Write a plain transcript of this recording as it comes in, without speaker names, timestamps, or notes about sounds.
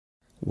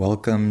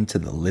Welcome to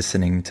the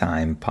Listening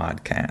Time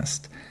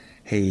Podcast.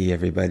 Hey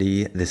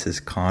everybody, this is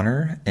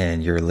Connor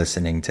and you're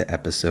listening to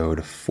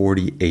episode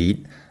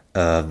 48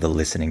 of the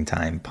Listening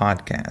Time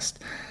Podcast.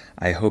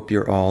 I hope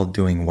you're all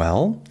doing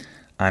well.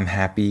 I'm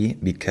happy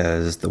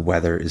because the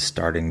weather is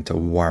starting to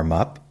warm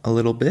up a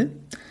little bit.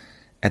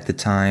 At the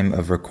time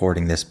of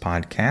recording this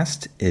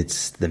podcast,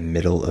 it's the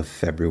middle of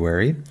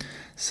February,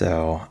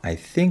 so I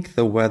think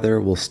the weather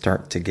will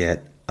start to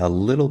get a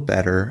little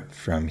better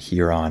from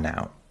here on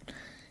out.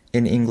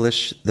 In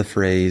English, the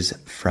phrase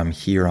 "from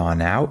here on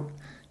out"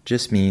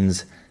 just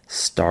means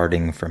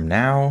starting from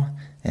now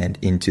and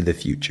into the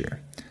future.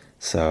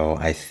 So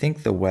I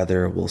think the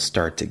weather will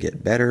start to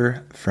get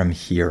better from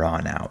here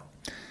on out.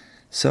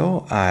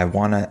 So I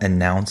want to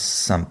announce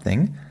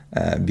something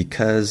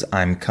because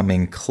I'm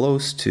coming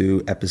close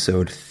to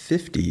episode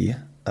 50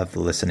 of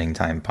the Listening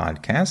Time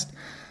Podcast.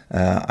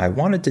 I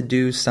wanted to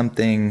do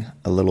something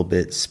a little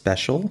bit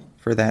special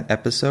for that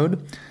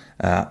episode.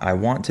 I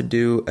want to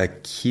do a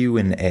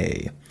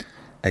Q&A.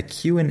 A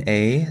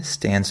Q&A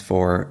stands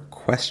for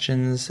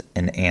questions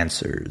and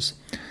answers.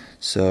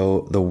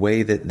 So the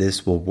way that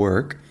this will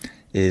work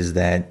is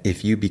that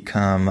if you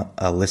become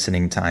a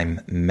Listening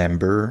Time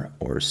member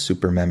or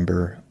super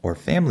member or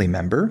family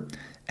member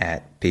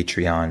at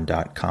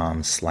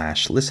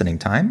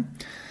patreon.com/listeningtime,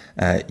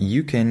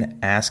 you can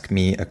ask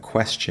me a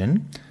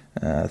question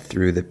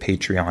through the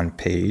Patreon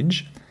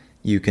page.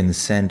 You can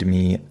send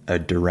me a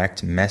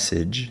direct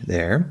message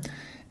there,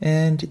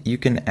 and you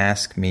can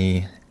ask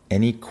me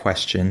any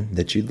question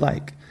that you'd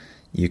like.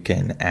 You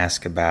can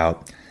ask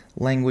about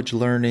language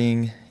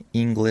learning,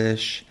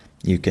 English.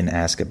 You can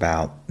ask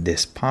about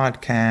this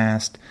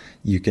podcast.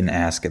 You can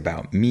ask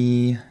about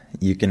me.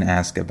 You can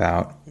ask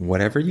about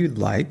whatever you'd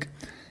like.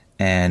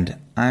 And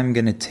I'm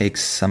going to take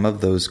some of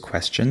those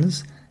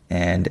questions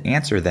and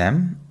answer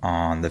them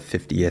on the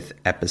 50th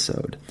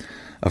episode.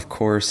 Of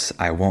course,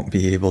 I won't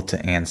be able to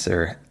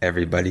answer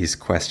everybody's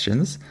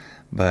questions,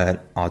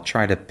 but I'll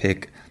try to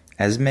pick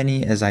as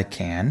many as I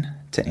can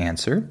to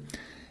answer.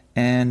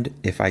 And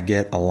if I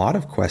get a lot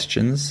of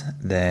questions,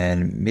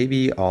 then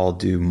maybe I'll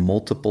do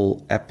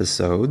multiple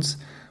episodes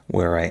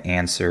where I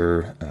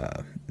answer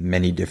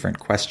many different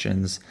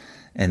questions.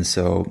 And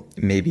so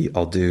maybe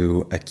I'll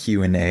do a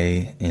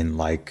Q&A in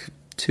like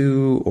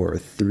 2 or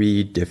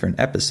 3 different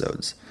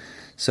episodes.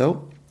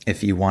 So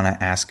if you want to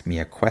ask me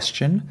a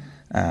question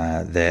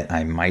that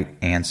I might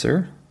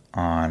answer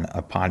on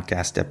a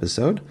podcast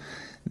episode,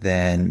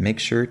 then make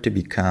sure to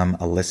become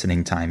a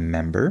Listening Time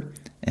member,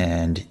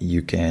 and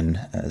you can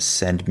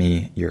send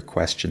me your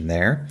question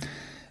there.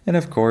 And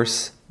of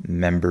course,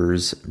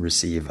 members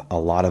receive a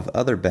lot of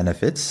other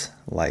benefits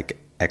like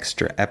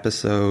extra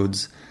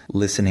episodes,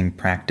 listening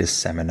practice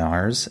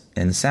seminars,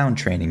 and sound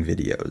training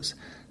videos.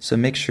 So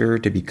make sure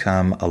to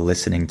become a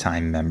Listening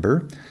Time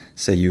member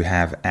so you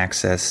have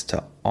access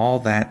to all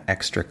that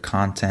extra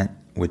content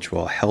which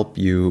will help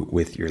you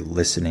with your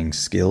listening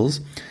skills.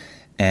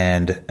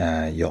 And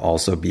you'll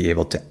also be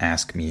able to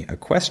ask me a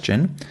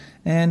question,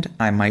 and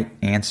I might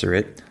answer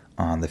it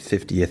on the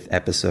 50th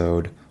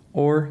episode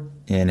or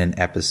in an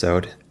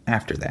episode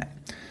after that.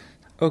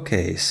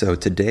 Okay, so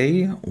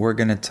today we're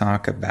going to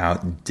talk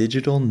about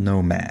digital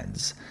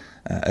nomads.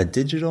 A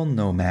digital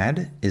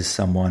nomad is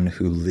someone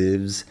who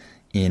lives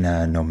in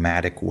a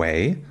nomadic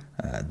way.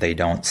 They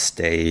don't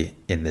stay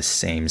in the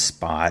same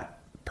spot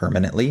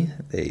permanently.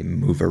 They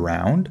move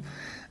around.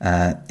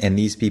 And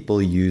these people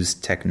use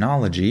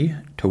technology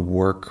to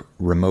work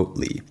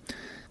remotely.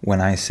 When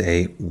I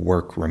say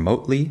work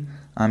remotely,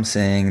 I'm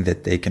saying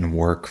that they can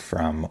work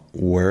from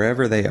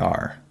wherever they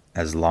are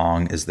as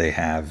long as they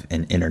have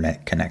an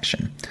internet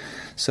connection.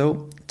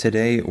 So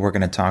today we're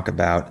going to talk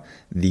about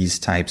these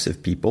types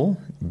of people,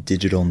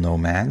 digital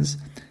nomads,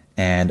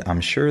 and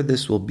I'm sure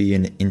this will be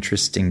an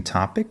interesting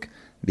topic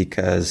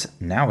because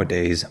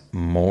nowadays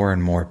more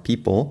and more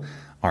people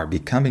are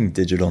becoming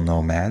digital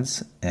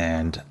nomads,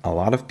 and a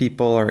lot of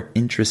people are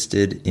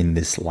interested in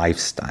this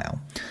lifestyle.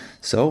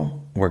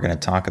 So we're going to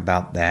talk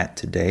about that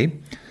today.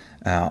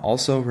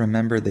 Also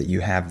remember that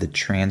you have the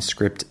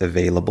transcript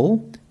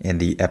available in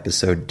the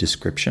episode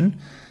description.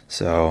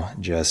 So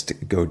just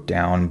go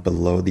down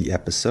below the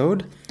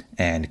episode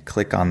and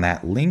click on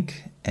that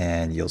link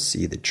and you'll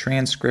see the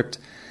transcript,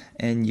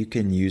 and you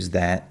can use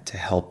that to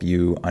help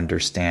you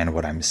understand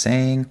what I'm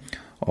saying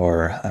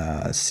or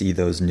see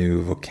those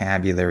new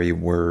vocabulary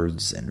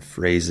words and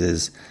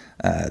phrases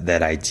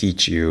that I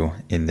teach you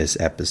in this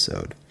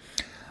episode.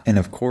 And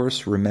of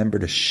course, remember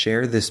to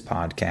share this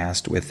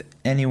podcast with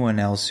anyone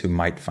else who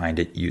might find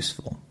it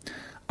useful.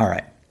 All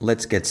right,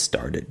 let's get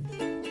started.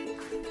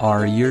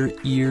 Are your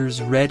ears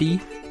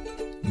ready?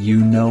 You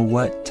know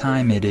what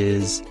time it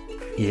is.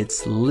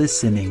 It's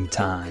listening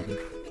time.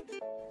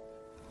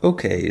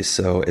 Okay,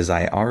 so as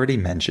I already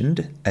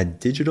mentioned, a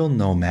digital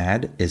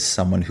nomad is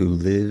someone who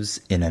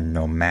lives in a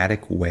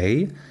nomadic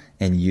way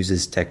and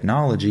uses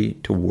technology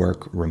to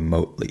work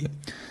remotely.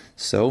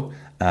 So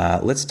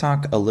let's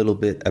talk a little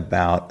bit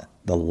about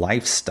the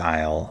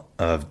lifestyle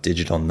of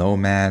digital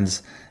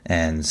nomads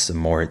and some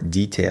more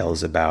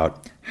details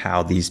about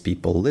how these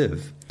people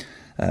live.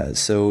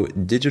 So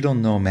digital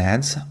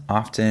nomads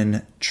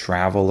often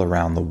travel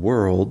around the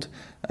world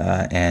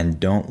and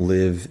don't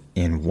live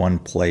in one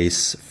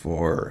place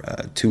for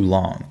too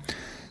long.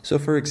 So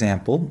for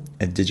example,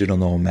 a digital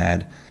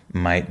nomad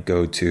might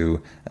go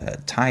to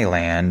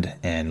Thailand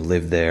and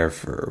live there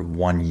for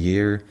 1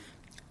 year,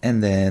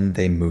 and then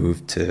they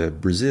move to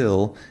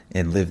Brazil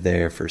and live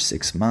there for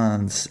 6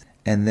 months,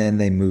 and then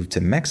they move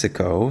to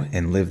Mexico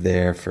and live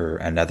there for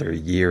another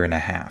year and a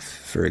half,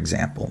 for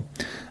example.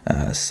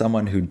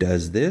 Someone who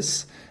does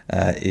this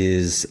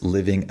is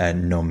living a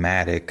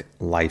nomadic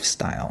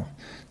lifestyle.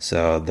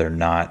 So they're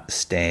not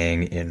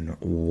staying in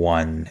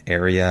one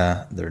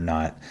area, they're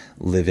not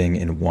living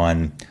in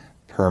one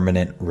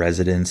permanent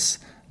residence.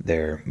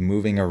 They're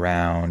moving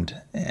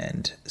around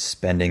and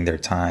spending their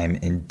time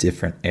in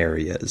different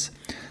areas.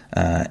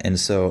 And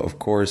so, of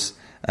course,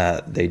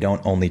 they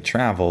don't only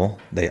travel,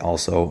 they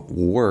also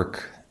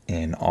work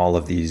in all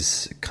of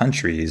these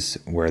countries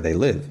where they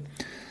live.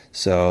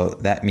 So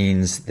that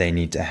means they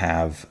need to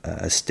have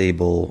a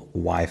stable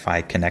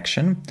Wi-Fi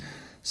connection.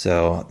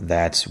 So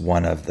that's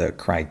one of the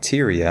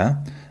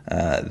criteria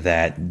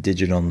that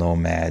digital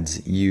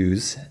nomads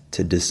use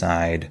to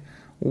decide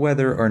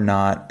whether or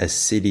not a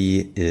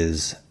city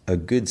is a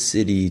good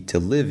city to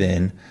live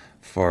in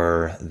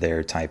for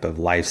their type of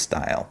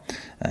lifestyle.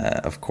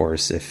 Of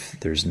course, if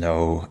there's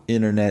no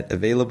internet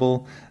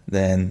available,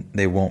 then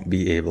they won't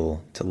be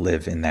able to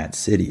live in that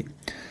city.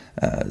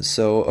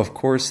 So, of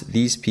course,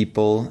 these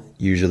people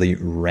usually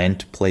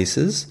rent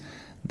places.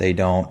 They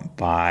don't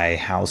buy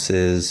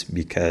houses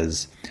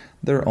because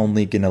they're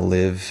only going to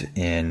live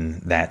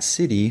in that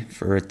city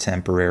for a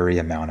temporary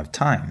amount of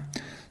time.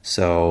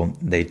 So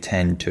they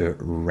tend to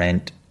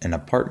rent an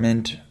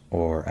apartment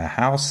or a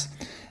house,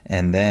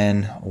 and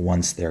then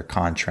once their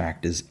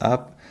contract is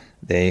up,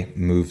 they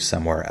move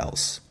somewhere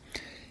else.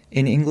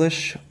 In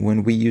English,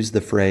 when we use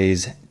the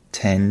phrase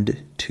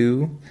tend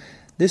to,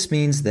 this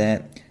means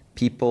that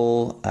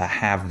people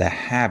have the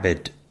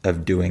habit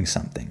of doing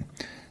something.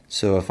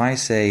 So if I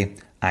say,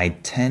 I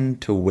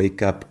tend to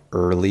wake up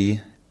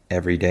early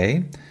every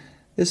day,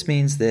 this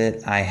means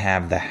that I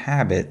have the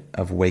habit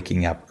of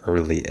waking up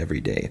early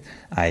every day.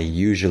 I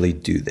usually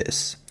do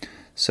this.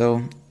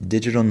 So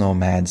digital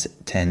nomads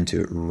tend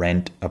to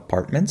rent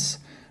apartments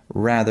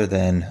rather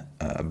than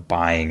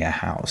buying a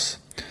house.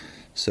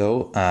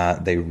 So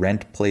they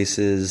rent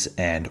places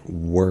and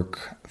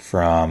work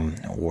from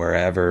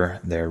wherever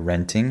they're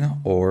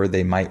renting, or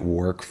they might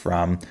work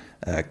from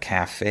a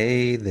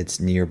cafe that's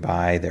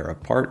nearby their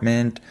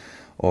apartment,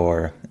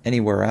 or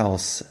anywhere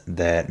else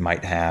that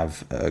might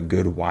have a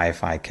good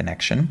Wi-Fi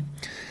connection.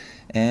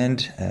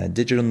 And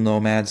digital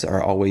nomads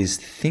are always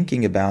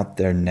thinking about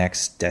their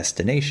next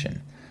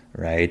destination,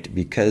 right?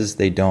 Because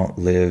they don't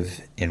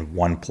live in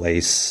one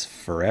place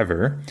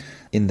forever.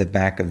 In the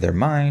back of their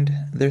mind,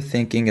 they're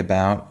thinking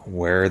about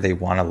where they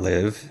want to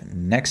live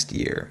next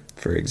year,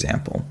 for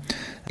example.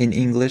 In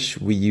English,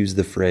 we use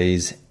the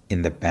phrase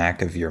in the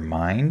back of your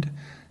mind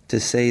to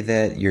say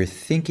that you're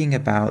thinking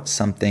about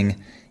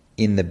something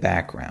in the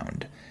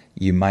background.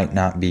 You might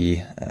not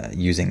be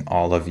using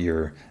all of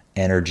your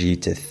energy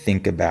to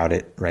think about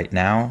it right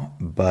now,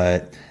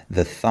 but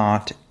the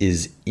thought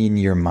is in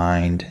your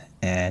mind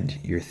and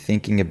you're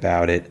thinking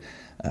about it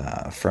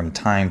from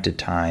time to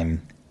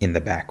time in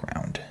the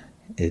background.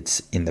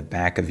 It's in the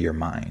back of your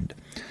mind.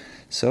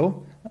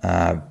 So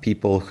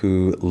people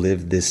who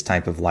live this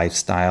type of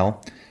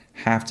lifestyle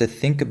have to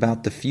think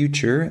about the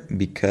future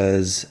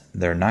because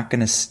they're not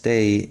going to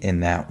stay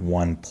in that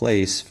one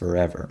place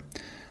forever.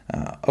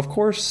 Of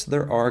course,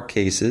 there are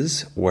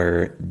cases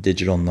where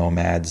digital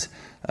nomads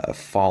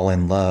fall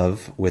in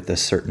love with a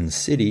certain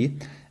city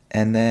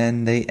and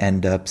then they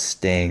end up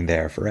staying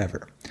there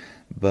forever.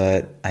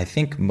 But I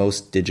think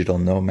most digital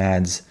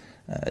nomads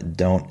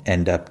don't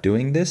end up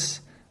doing this.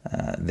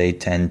 They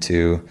tend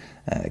to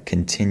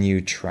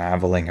continue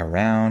traveling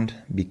around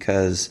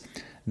because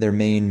their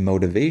main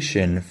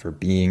motivation for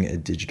being a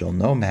digital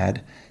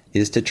nomad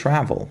is to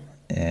travel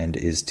and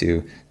is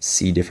to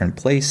see different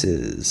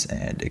places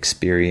and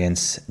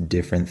experience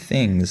different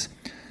things.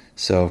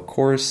 So, of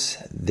course,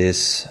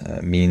 this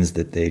means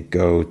that they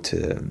go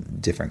to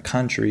different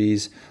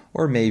countries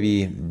or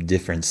maybe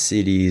different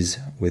cities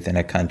within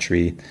a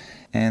country,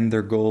 and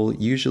their goal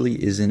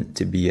usually isn't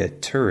to be a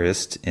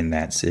tourist in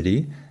that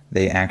city.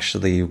 They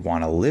actually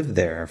want to live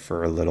there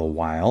for a little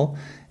while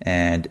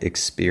and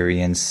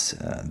experience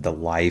the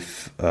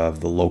life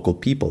of the local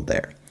people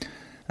there.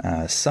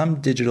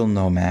 Some digital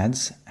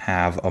nomads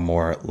have a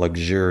more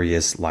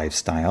luxurious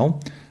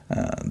lifestyle.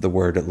 The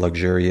word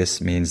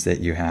luxurious means that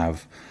you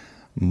have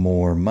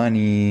more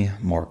money,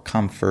 more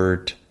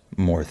comfort,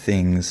 more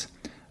things.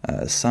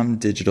 Some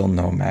digital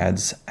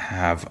nomads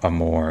have a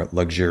more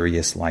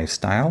luxurious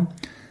lifestyle,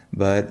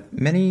 but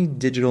many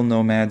digital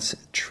nomads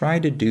try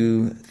to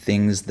do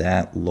things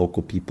that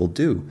local people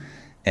do,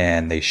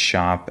 and they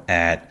shop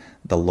at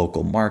the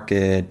local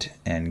market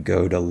and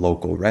go to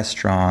local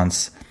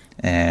restaurants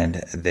and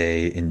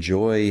they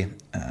enjoy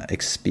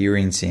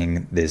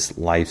experiencing this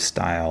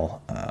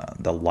lifestyle,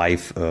 the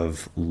life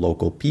of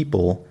local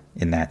people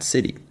in that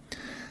city.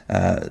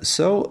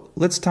 So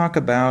let's talk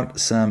about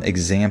some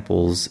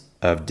examples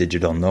of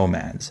digital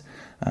nomads.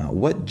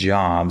 What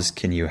jobs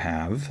can you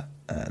have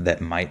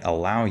that might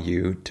allow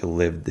you to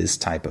live this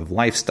type of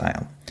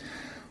lifestyle?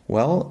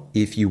 Well,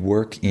 if you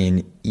work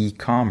in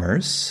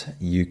e-commerce,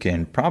 you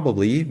can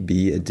probably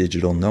be a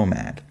digital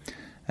nomad.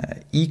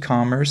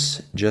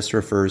 E-commerce just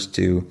refers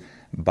to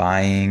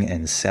buying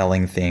and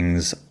selling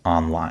things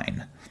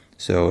online.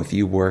 So if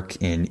you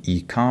work in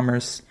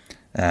e-commerce,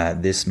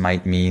 this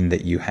might mean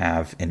that you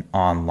have an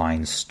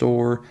online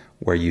store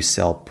where you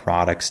sell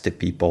products to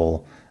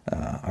people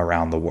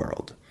around the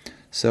world.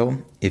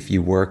 So if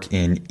you work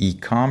in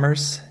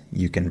e-commerce,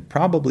 you can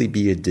probably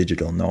be a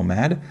digital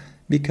nomad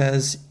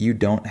because you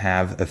don't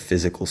have a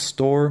physical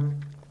store.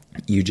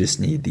 You just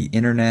need the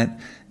internet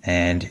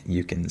and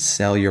you can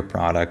sell your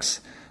products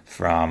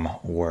from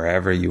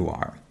wherever you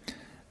are.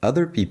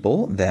 Other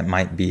people that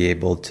might be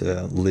able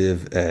to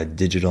live a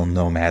digital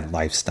nomad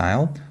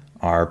lifestyle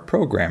are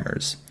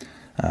programmers.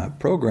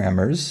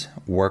 Programmers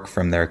work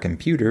from their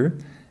computer,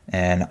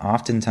 and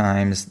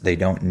oftentimes they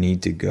don't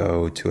need to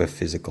go to a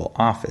physical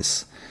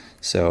office.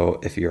 So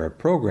if you're a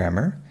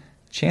programmer,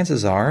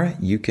 chances are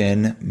you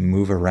can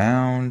move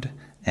around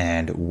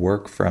and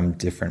work from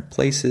different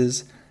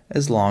places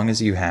as long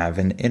as you have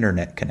an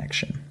internet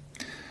connection.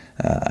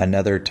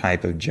 Another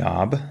type of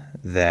job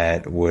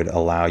that would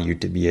allow you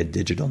to be a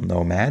digital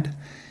nomad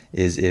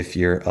is if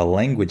you're a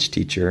language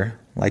teacher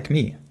like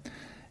me.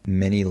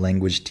 Many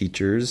language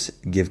teachers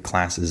give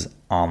classes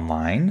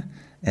online,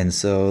 and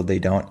so they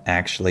don't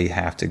actually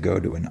have to go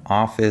to an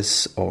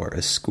office or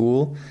a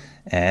school,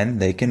 and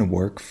they can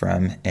work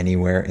from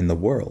anywhere in the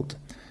world.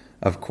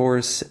 Of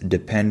course,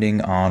 depending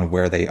on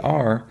where they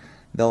are,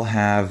 they'll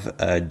have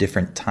a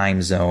different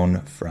time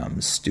zone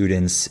from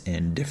students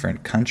in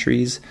different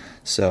countries,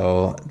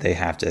 so they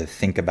have to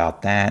think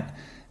about that,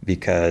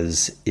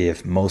 because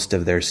if most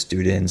of their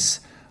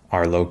students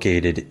are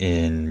located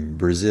in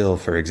Brazil,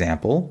 for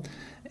example,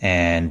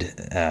 and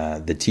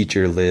the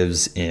teacher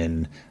lives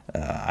in,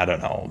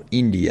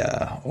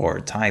 India or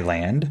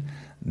Thailand,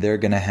 they're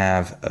going to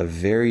have a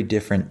very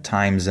different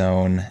time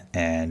zone,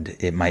 and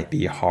it might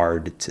be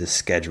hard to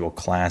schedule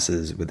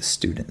classes with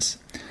students.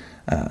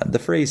 The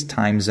phrase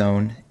time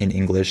zone in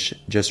English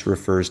just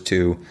refers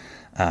to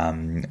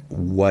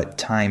what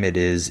time it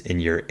is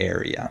in your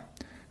area.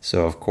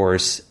 So, of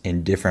course,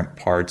 in different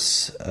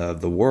parts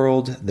of the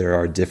world, there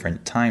are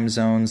different time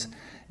zones.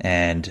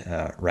 And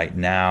right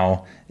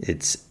now,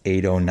 it's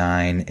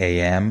 8:09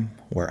 a.m.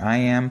 where I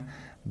am.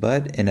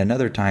 But in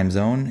another time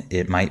zone,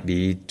 it might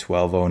be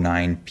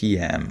 12:09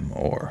 p.m.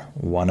 or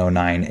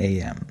 1:09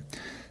 a.m.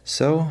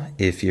 So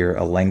if you're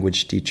a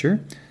language teacher,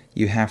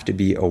 you have to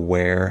be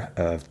aware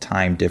of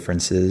time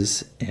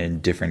differences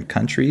in different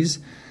countries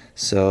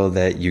so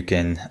that you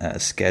can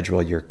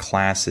schedule your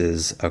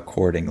classes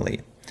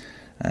accordingly.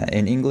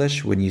 In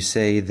English, when you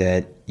say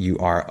that you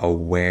are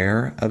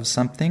aware of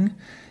something,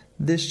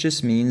 this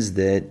just means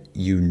that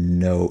you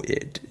know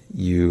it.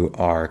 You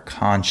are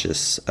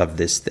conscious of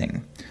this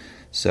thing.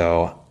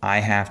 So I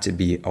have to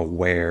be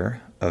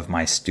aware of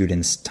my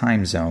students'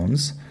 time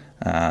zones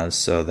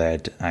so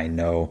that I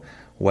know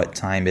what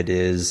time it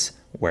is,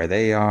 where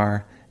they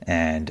are,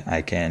 and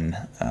I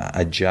can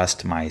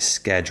adjust my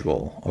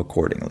schedule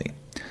accordingly.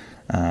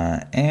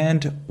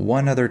 And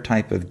one other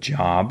type of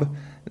job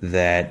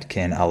that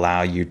can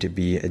allow you to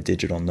be a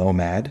digital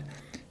nomad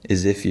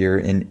is if you're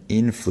an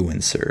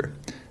influencer.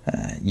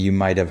 You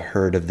might have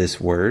heard of this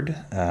word,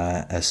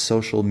 a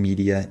social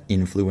media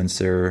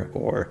influencer,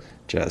 or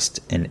just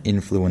an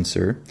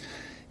influencer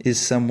is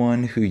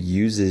someone who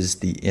uses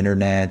the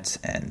internet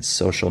and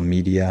social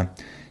media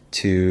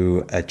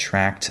to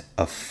attract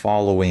a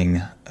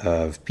following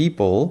of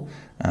people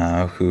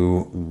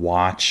who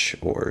watch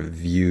or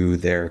view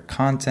their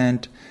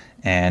content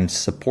and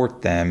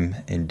support them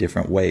in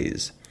different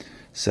ways.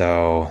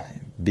 So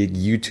big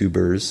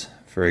YouTubers,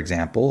 for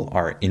example,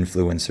 are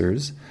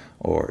influencers,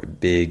 or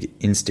big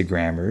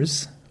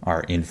Instagrammers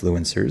are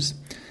influencers.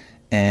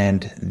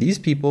 And these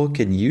people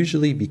can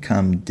usually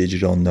become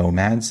digital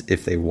nomads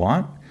if they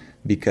want,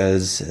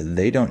 because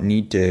they don't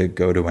need to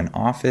go to an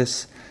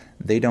office.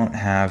 They don't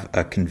have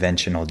a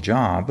conventional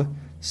job,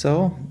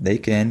 so they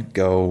can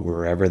go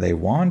wherever they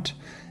want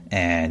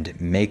and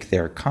make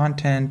their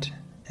content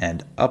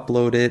and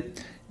upload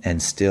it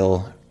and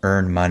still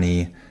earn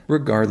money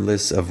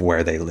regardless of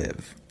where they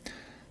live.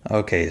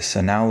 Okay,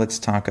 so now let's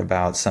talk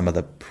about some of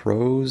the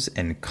pros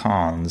and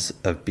cons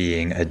of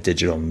being a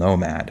digital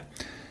nomad.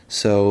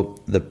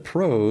 So the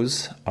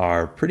pros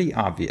are pretty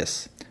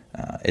obvious.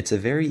 It's a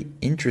very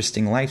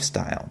interesting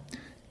lifestyle.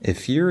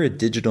 If you're a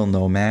digital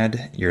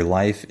nomad, your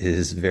life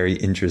is very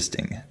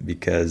interesting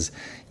because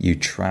you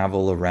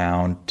travel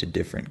around to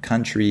different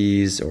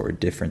countries or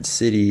different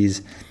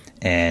cities,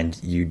 and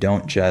you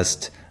don't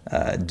just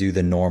do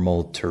the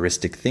normal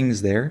touristic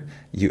things there.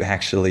 You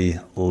actually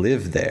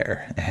live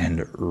there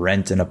and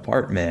rent an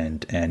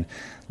apartment and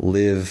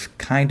live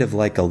kind of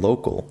like a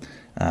local.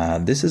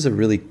 This is a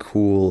really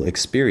cool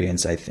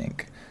experience, I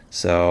think.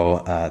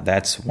 So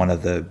that's one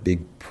of the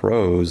big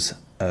pros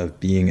of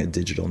being a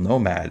digital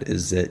nomad,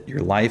 is that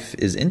your life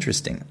is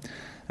interesting.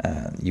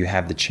 You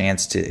have the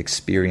chance to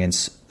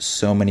experience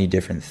so many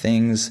different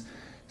things,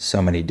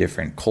 so many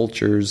different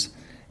cultures,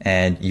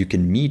 and you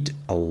can meet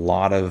a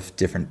lot of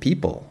different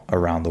people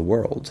around the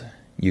world.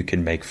 You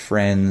can make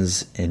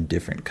friends in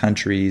different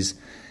countries,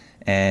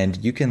 and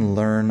you can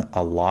learn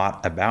a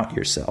lot about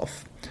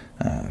yourself.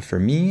 For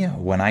me,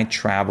 when I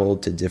travel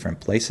to different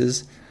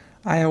places,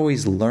 I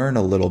always learn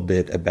a little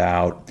bit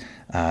about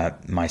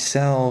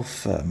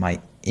myself, my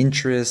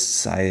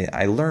interests.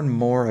 I learn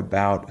more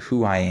about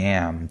who I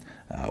am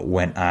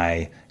when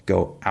I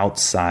go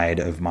outside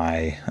of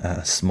my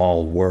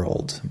small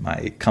world,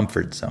 my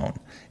comfort zone.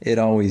 It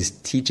always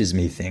teaches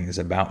me things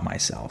about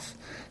myself.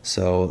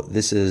 So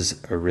this is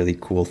a really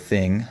cool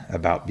thing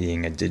about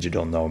being a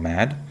digital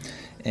nomad.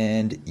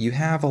 And you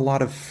have a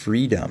lot of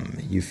freedom.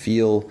 You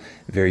feel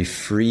very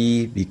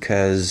free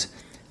because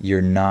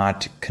you're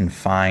not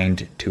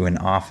confined to an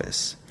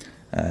office.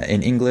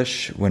 In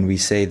English, when we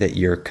say that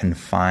you're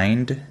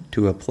confined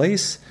to a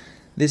place,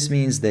 this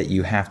means that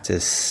you have to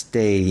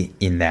stay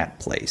in that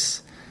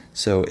place.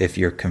 So if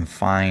you're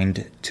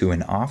confined to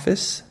an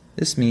office,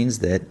 this means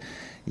that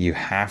you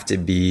have to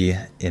be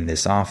in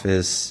this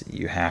office,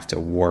 you have to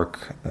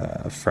work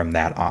from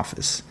that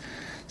office.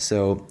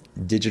 So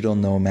digital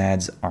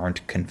nomads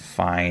aren't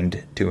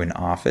confined to an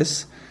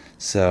office,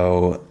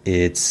 so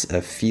it's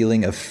a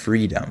feeling of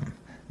freedom.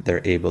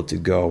 They're able to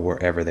go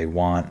wherever they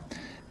want.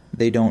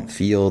 They don't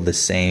feel the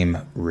same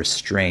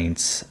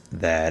restraints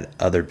that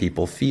other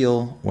people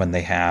feel when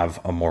they have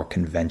a more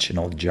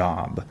conventional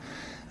job.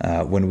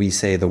 When we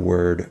say the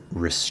word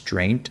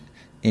restraint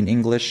in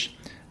English,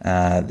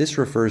 this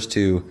refers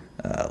to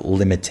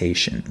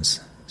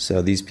limitations.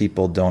 So these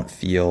people don't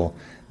feel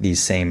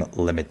these same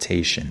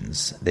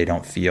limitations. They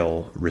don't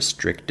feel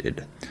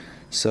restricted.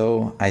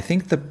 So I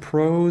think the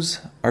pros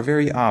are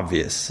very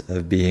obvious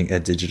of being a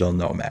digital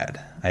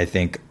nomad. I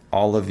think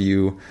all of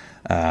you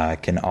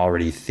can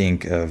already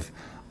think of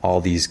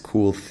all these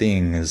cool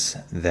things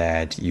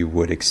that you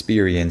would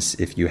experience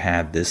if you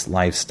had this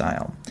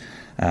lifestyle.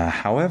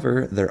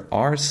 However, there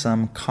are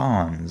some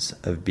cons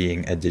of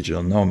being a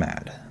digital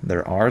nomad.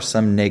 There are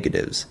some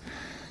negatives.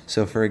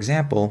 So for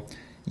example,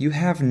 you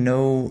have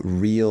no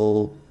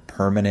real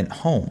permanent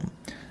home.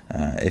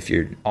 If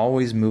you're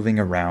always moving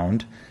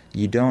around,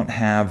 you don't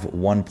have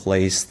one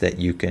place that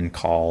you can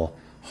call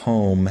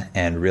home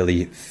and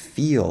really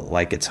feel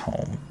like it's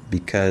home,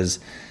 because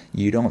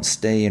you don't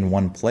stay in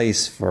one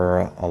place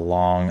for a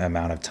long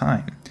amount of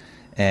time.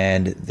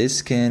 And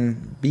this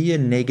can be a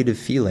negative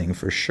feeling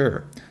for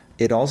sure.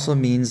 It also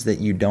means that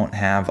you don't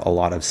have a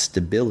lot of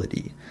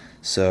stability.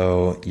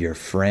 So your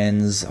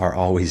friends are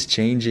always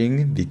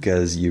changing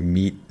because you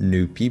meet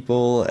new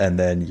people and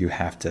then you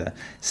have to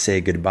say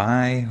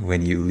goodbye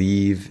when you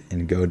leave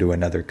and go to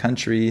another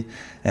country,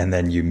 and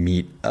then you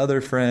meet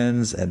other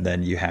friends and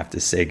then you have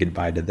to say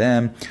goodbye to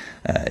them.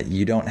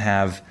 You don't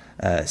have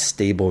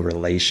stable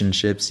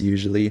relationships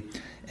usually,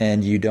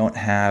 and you don't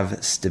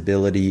have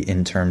stability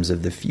in terms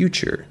of the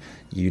future.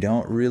 You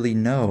don't really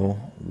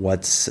know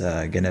what's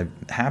going to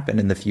happen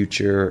in the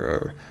future,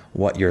 or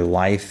what your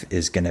life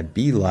is going to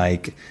be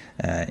like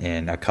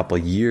in a couple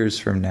years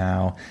from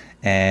now.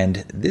 And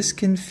this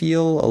can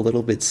feel a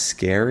little bit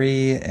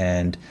scary,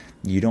 and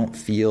you don't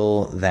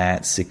feel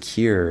that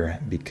secure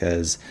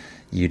because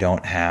you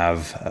don't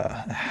have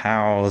a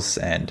house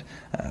and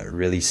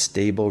really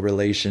stable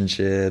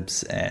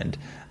relationships and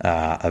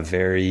a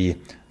very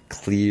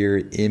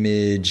clear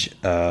image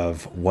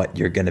of what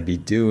you're going to be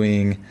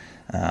doing.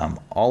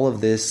 All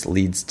of this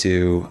leads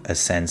to a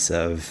sense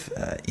of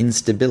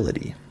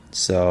instability.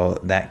 So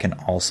that can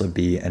also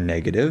be a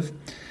negative.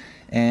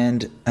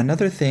 And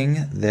another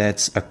thing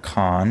that's a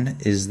con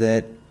is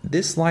that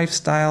this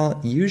lifestyle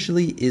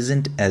usually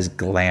isn't as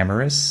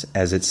glamorous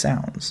as it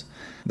sounds.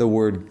 The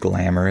word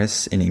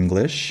glamorous in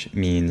English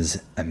means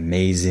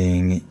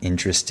amazing,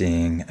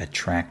 interesting,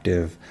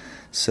 attractive.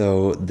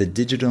 So the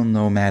digital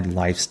nomad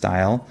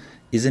lifestyle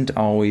isn't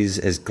always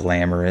as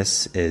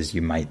glamorous as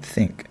you might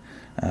think.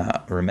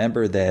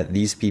 Remember that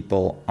these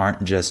people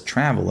aren't just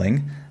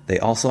traveling, they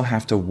also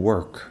have to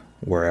work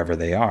wherever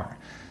they are.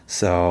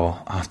 So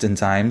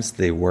oftentimes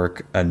they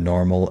work a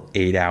normal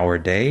 8-hour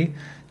day,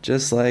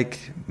 just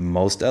like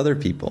most other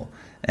people.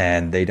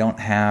 And they don't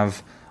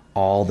have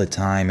all the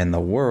time in the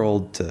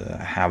world to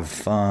have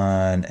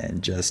fun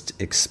and just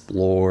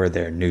explore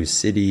their new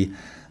city.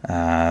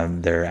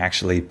 They're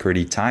actually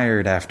pretty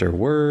tired after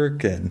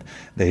work, and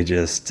they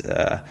just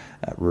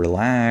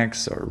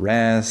relax or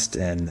rest,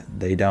 and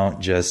they don't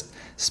just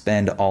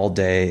spend all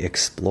day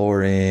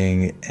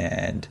exploring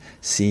and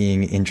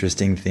seeing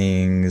interesting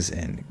things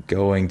and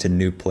going to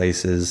new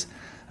places.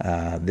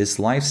 this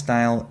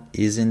lifestyle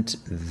isn't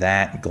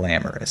that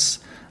glamorous.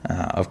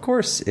 Of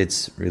course,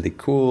 it's really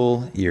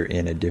cool. You're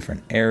in a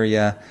different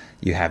area.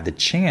 You have the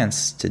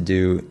chance to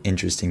do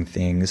interesting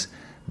things,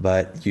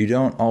 but you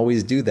don't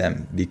always do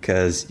them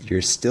because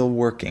you're still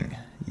working.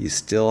 You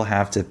still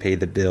have to pay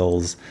the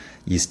bills.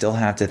 You still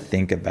have to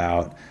think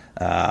about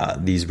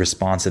these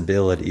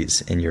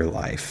responsibilities in your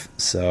life.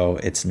 So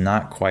it's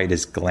not quite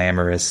as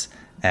glamorous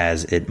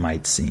as it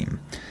might seem.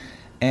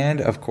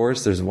 And of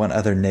course, there's one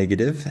other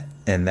negative,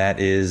 and that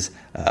is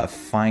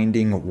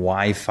finding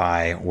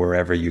Wi-Fi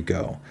wherever you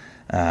go.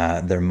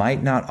 There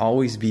might not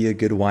always be a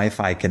good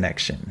Wi-Fi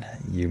connection.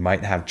 You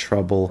might have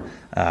trouble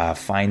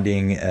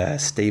finding a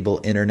stable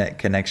internet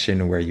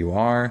connection where you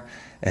are,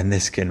 and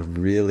this can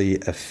really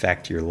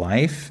affect your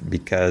life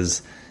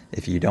because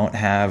if you don't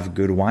have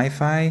good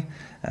Wi-Fi,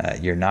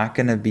 you're not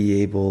going to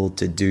be able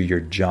to do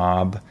your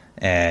job,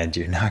 and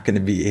you're not going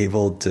to be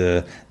able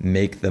to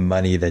make the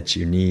money that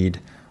you need,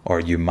 or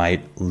you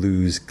might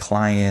lose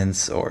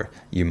clients, or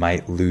you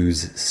might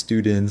lose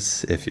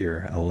students if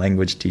you're a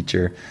language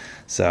teacher.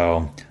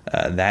 So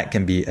that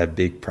can be a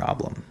big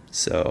problem.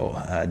 So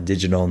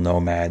digital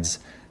nomads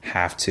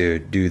have to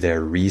do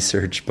their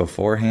research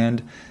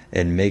beforehand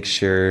and make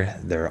sure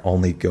they're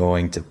only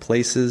going to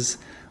places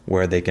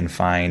where they can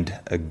find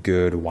a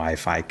good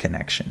Wi-Fi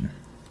connection.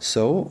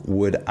 So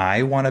would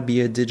I want to be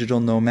a digital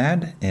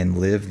nomad and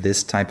live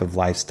this type of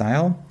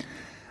lifestyle?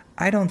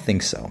 I don't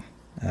think so.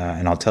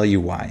 And I'll tell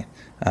you why.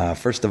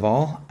 First of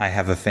all, I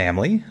have a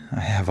family.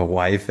 I have a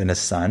wife and a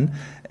son,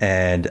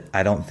 and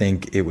I don't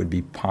think it would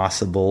be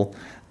possible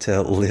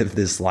to live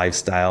this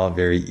lifestyle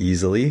very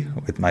easily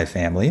with my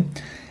family.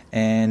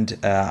 And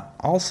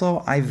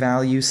also, I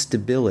value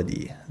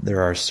stability.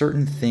 There are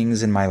certain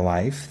things in my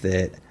life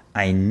that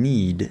I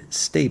need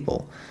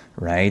stable,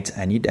 right?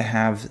 I need to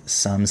have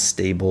some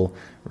stable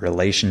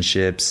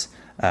relationships.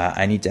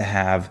 I need to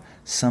have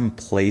some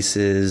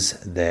places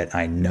that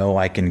I know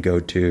I can go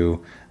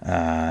to,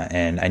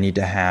 and I need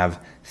to have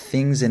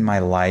things in my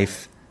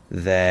life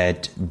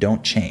that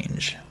don't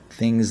change,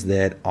 things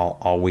that I'll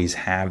always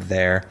have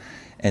there.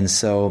 And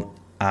so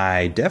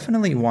I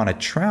definitely want to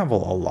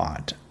travel a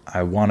lot.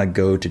 I want to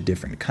go to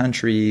different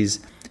countries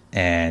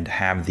and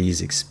have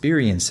these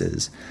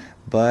experiences,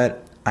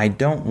 but I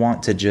don't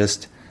want to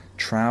just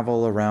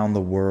travel around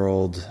the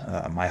world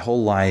my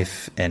whole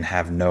life and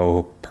have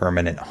no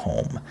permanent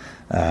home.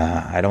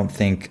 I don't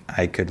think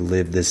I could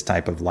live this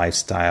type of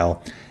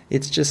lifestyle.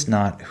 It's just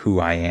not who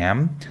I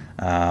am.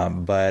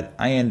 But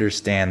I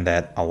understand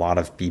that a lot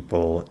of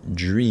people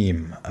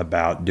dream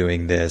about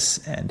doing this,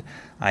 and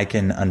I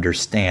can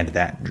understand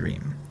that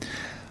dream.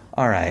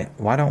 All right,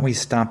 why don't we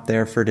stop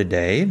there for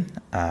today?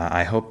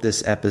 I hope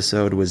this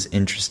episode was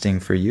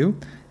interesting for you,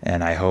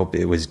 and I hope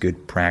it was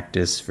good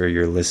practice for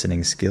your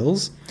listening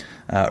skills.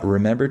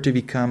 Remember to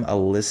become a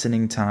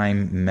Listening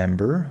Time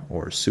member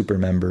or super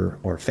member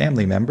or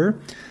family member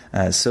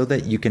so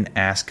that you can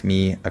ask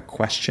me a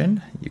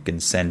question. You can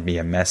send me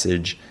a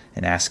message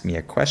and ask me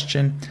a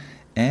question,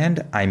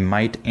 and I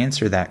might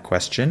answer that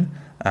question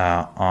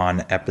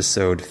on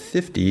episode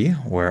 50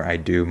 where I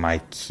do my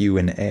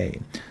Q&A.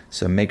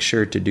 So make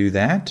sure to do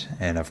that,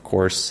 and of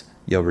course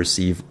you'll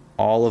receive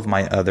all of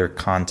my other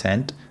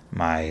content,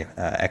 my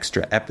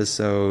extra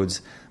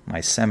episodes, my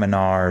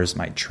seminars,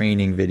 my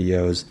training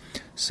videos.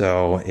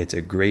 So it's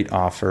a great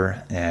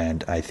offer,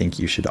 and I think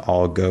you should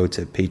all go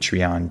to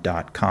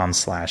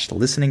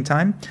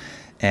patreon.com/listeningtime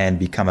and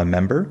become a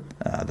member.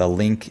 The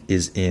link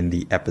is in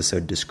the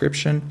episode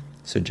description,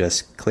 so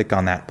just click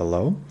on that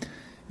below.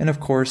 And of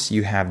course,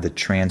 you have the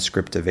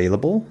transcript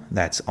available.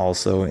 That's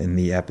also in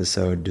the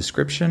episode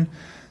description.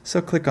 So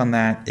click on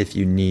that if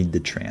you need the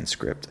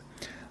transcript.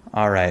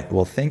 All right.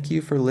 Well, thank you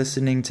for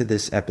listening to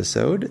this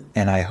episode,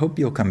 and I hope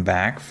you'll come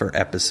back for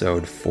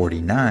episode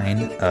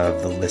 49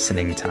 of the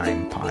Listening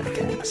Time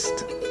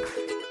podcast.